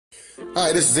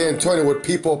Hi, this is Antonio with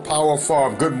People Power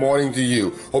Farm. Good morning to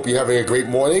you. Hope you're having a great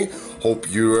morning.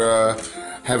 Hope you're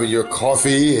having your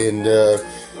coffee and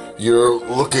you're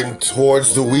looking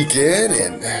towards the weekend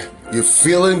and you're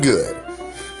feeling good.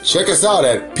 Check us out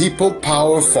at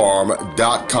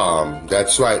peoplepowerfarm.com.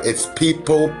 That's right, it's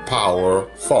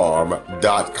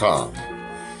peoplepowerfarm.com.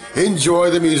 Enjoy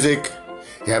the music.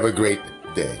 Have a great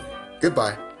day.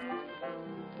 Goodbye.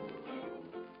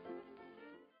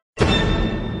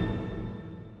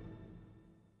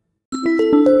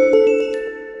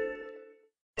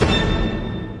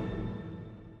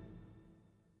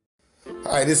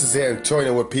 Hi, this is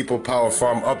Antonio with People Power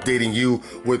Farm updating you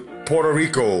with Puerto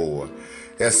Rico.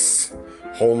 Yes,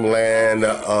 homeland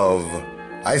of,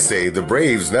 I say, the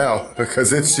Braves now,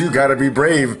 because you gotta be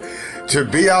brave to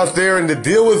be out there and to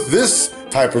deal with this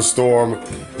type of storm.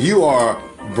 You are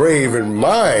brave in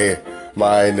my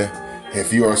mind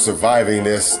if you are surviving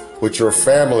this with your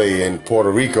family in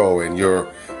Puerto Rico and you're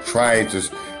trying to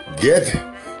get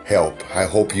help. I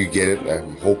hope you get it.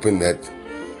 I'm hoping that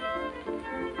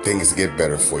things get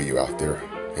better for you out there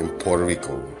in Puerto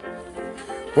Rico.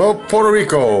 Well, Puerto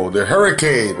Rico, the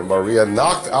Hurricane Maria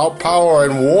knocked out power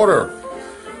and water.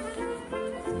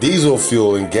 Diesel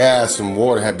fuel and gas and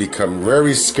water have become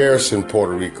very scarce in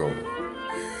Puerto Rico.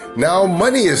 Now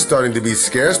money is starting to be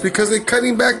scarce because they're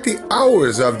cutting back the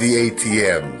hours of the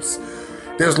ATMs.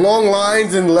 There's long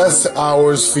lines and less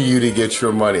hours for you to get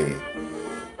your money.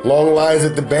 Long lines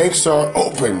at the banks are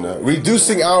open,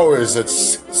 reducing hours at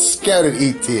scattered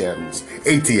ATMs.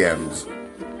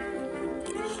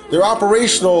 They're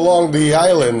operational along the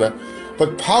island,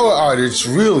 but power outage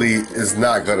really is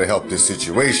not going to help this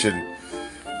situation.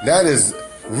 That is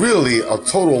really a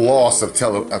total loss of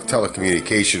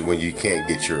telecommunication when you can't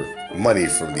get your money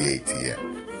from the ATM.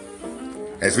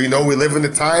 As we know, we live in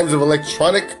the times of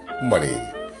electronic money.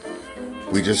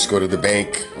 We just go to the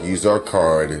bank, use our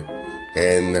card,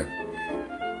 and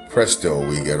presto,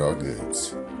 we get our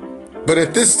goods. But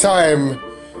at this time,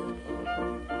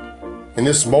 in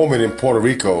this moment in Puerto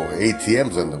Rico,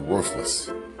 ATMs are worthless.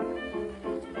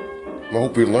 I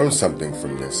hope we learn something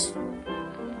from this.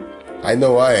 I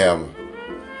know I am.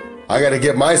 I gotta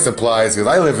get my supplies because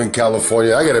I live in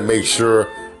California. I gotta make sure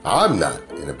I'm not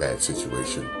in a bad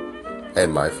situation,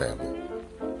 and my family.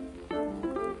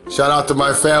 Shout out to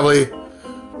my family.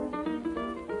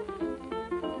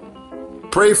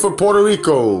 Pray for Puerto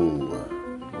Rico.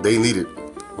 They need it.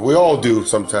 We all do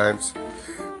sometimes.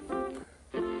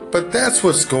 But that's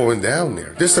what's going down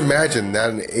there. Just imagine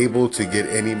not able to get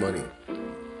any money.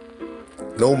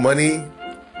 No money,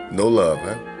 no love,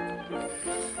 huh?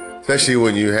 Especially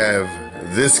when you have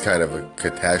this kind of a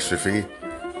catastrophe.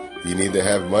 You need to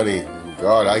have money.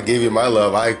 God, I gave you my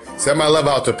love. I send my love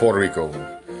out to Puerto Rico.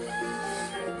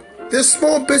 There's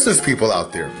small business people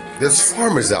out there. There's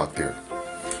farmers out there.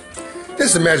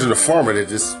 Just imagine a farmer that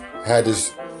just had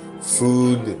his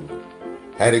food and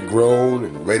had it grown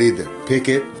and ready to pick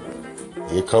it.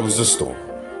 Here comes the storm.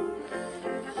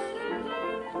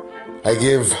 I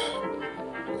give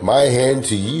my hand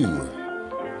to you,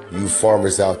 you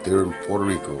farmers out there in Puerto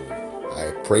Rico.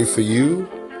 I pray for you,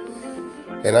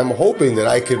 and I'm hoping that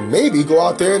I can maybe go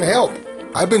out there and help.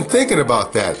 I've been thinking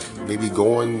about that, maybe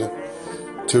going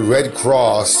to Red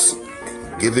Cross,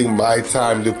 giving my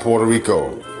time to Puerto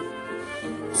Rico.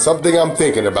 Something I'm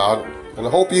thinking about, and I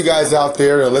hope you guys out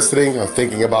there are listening are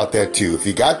thinking about that too. If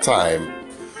you got time,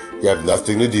 you have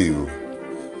nothing to do,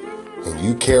 and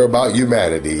you care about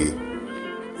humanity,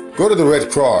 go to the Red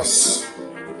Cross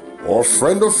or a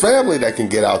friend or family that can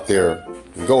get out there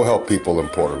and go help people in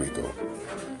Puerto Rico.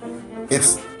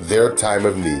 It's their time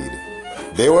of need.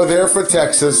 They were there for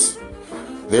Texas.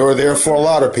 They were there for a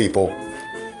lot of people.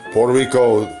 Puerto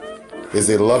Rico is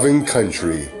a loving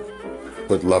country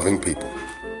with loving people.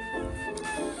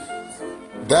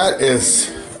 That is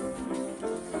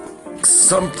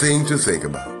something to think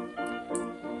about.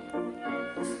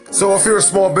 So if you're a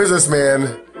small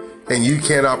businessman and you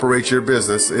can't operate your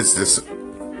business, it's just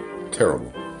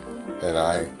terrible. And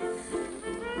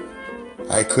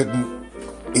I couldn't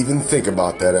even think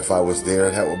about that if I was there,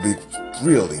 and that would be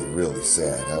really, really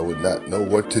sad. I would not know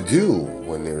what to do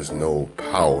when there's no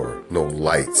power, no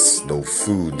lights, no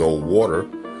food, no water,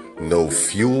 no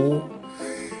fuel.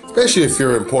 Especially if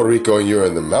you're in Puerto Rico and you're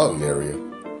in the mountain area.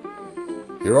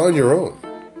 You're on your own.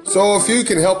 So if you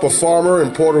can help a farmer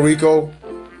in Puerto Rico,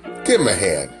 give him a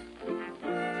hand.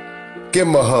 Give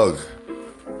him a hug.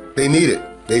 They need it.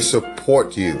 They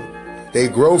support you. They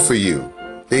grow for you.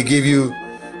 They give you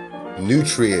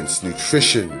nutrients,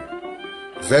 nutrition,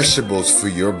 vegetables for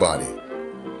your body.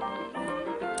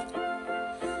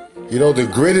 You know, the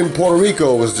grid in Puerto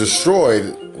Rico was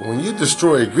destroyed when you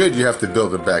destroy a grid, you have to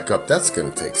build it back up. That's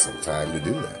going to take some time to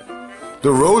do that.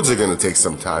 The roads are going to take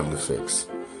some time to fix.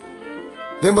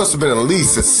 There must have been at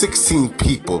least 16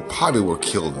 people probably were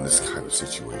killed in this kind of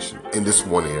situation, in this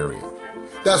one area.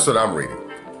 That's what I'm reading.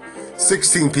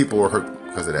 16 people were hurt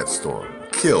because of that storm.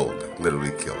 Killed,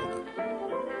 literally killed.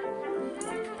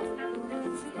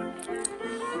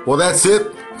 Well, that's it.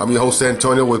 I'm your host,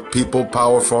 Antonio, with People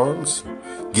Power Farms,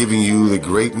 giving you the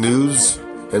great news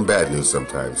and bad news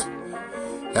sometimes.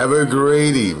 Have a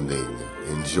great evening.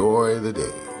 Enjoy the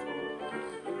day.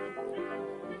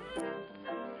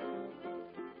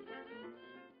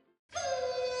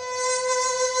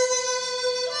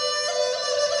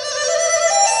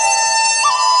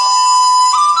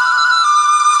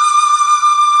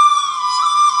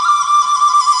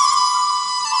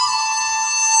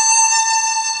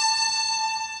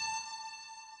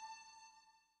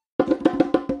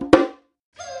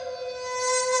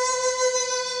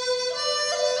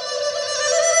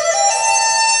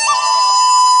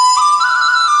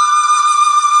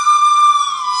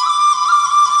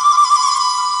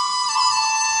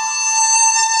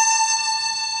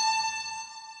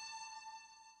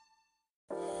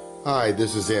 Hi,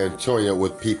 this is Antonio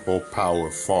with People Power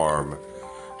Farm.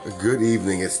 Good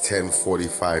evening. It's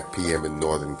 10:45 p.m. in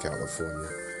Northern California.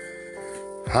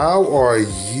 How are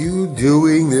you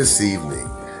doing this evening?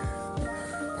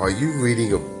 Are you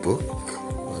reading a book?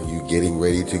 Are you getting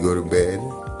ready to go to bed?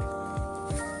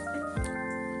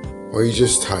 Or are you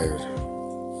just tired?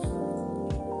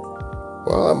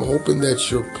 Well, I'm hoping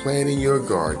that you're planting your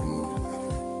garden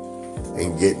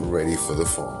and getting ready for the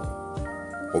fall.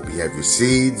 Hope you have your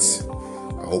seeds.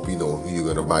 I hope you know who you're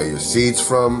going to buy your seeds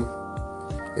from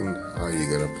and how you're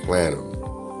going to plant them.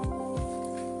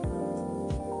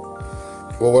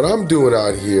 Well, what I'm doing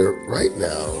out here right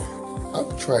now,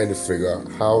 I'm trying to figure out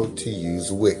how to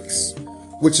use Wix,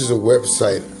 which is a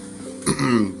website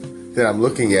that I'm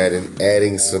looking at and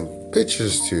adding some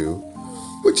pictures to,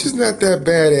 which is not that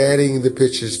bad, adding the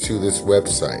pictures to this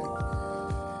website.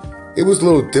 It was a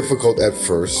little difficult at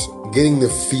first. Getting the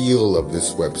feel of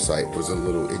this website was a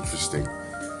little interesting.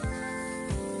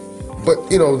 But,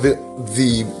 you know, the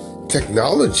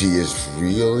technology is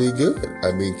really good.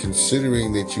 I mean,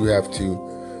 considering that you have to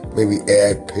maybe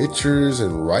add pictures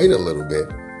and write a little bit,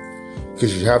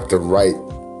 because you have to write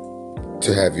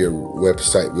to have your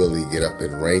website really get up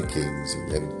in rankings.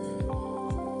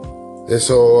 And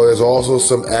so there's also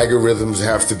some algorithms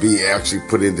have to be actually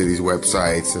put into these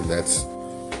websites, and that's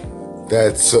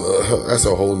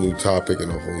a whole new topic and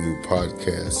a whole new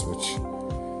podcast, which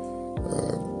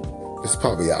it's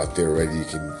probably out there already. You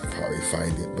can probably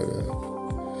find it. But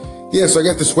yeah, so I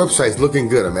got this website. It's looking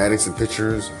good. I'm adding some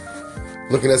pictures,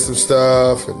 looking at some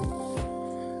stuff. And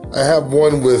I have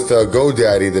one with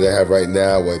GoDaddy that I have right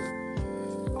now with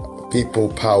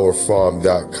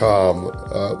peoplepowerfarm.com,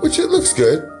 which it looks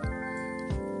good.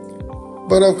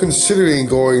 But I'm considering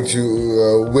going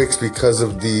to Wix because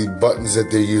of the buttons that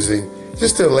they're using.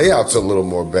 Just the layout's a little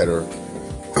more better.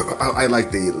 I like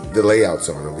the layouts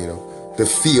on them, you know, the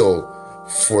feel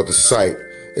for the site.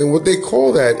 And what they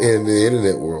call that in the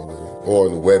internet world, or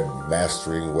in the web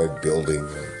mastering, web building,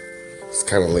 it's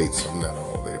kind of late, so I'm not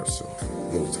all there, so I'm a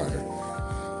little tired.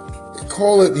 They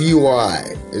call it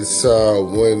UI. It's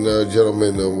when a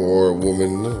gentleman or a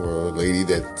woman or a lady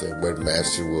that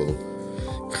webmaster will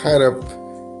kind of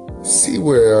see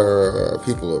where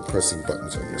people are pressing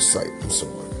buttons on your site and so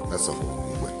on. That's a whole new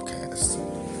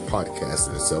podcast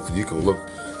in itself. And you can look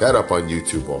that up on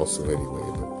YouTube also anyway.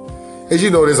 But as you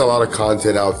know, there's a lot of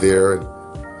content out there. And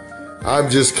I'm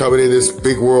just coming in this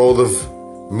big world of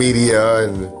media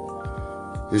and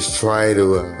just trying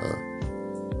to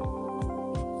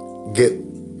get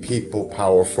People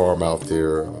Power Farm out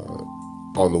there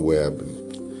on the web.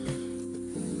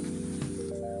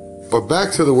 But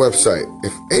back to the website.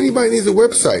 If anybody needs a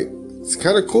website, it's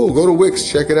kind of cool. Go to Wix,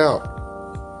 check it out.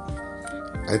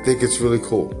 I think it's really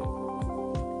cool.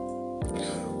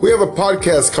 We have a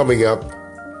podcast coming up.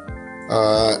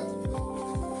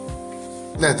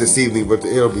 Not this evening, but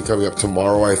it'll be coming up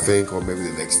tomorrow, I think, or maybe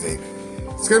the next day.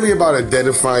 It's going to be about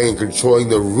identifying and controlling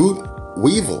the root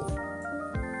weevil.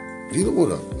 Do you know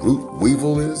what a root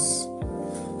weevil is?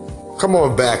 Come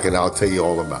on back and I'll tell you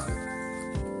all about it.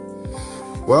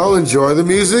 Well, enjoy the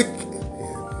music.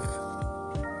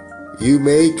 You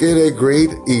make it a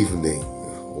great evening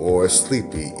or a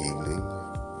sleepy evening.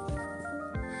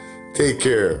 Take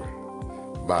care.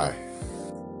 Bye.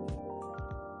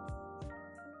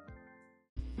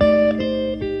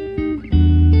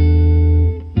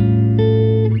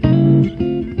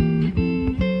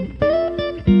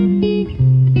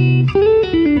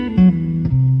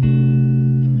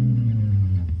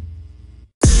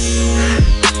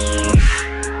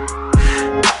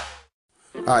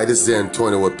 Hi, this is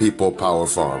Antonio with People Power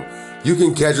Farm. You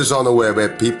can catch us on the web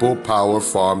at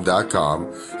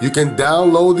peoplepowerfarm.com. You can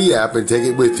download the app and take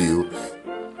it with you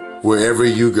wherever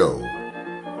you go.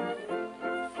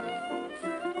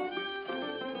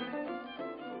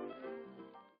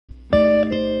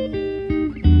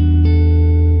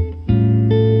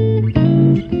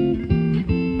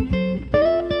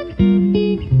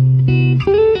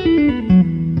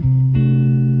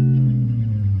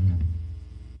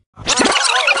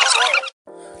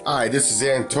 Hi, this is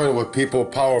Antonio with People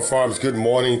Power Farms. Good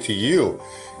morning to you.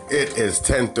 It is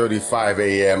 10:35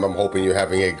 a.m. I'm hoping you're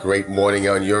having a great morning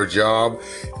on your job.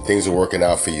 Things are working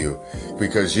out for you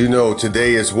because you know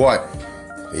today is what?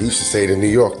 They used to say it in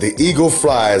New York, the eagle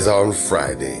flies on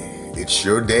Friday. It's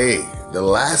your day, the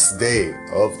last day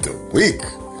of the week.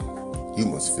 You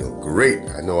must feel great.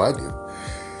 I know I do.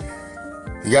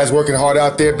 You guys working hard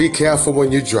out there? Be careful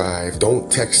when you drive.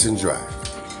 Don't text and drive.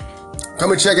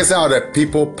 Come and check us out at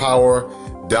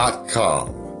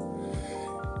peoplepower.com.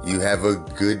 You have a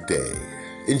good day.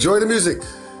 Enjoy the music.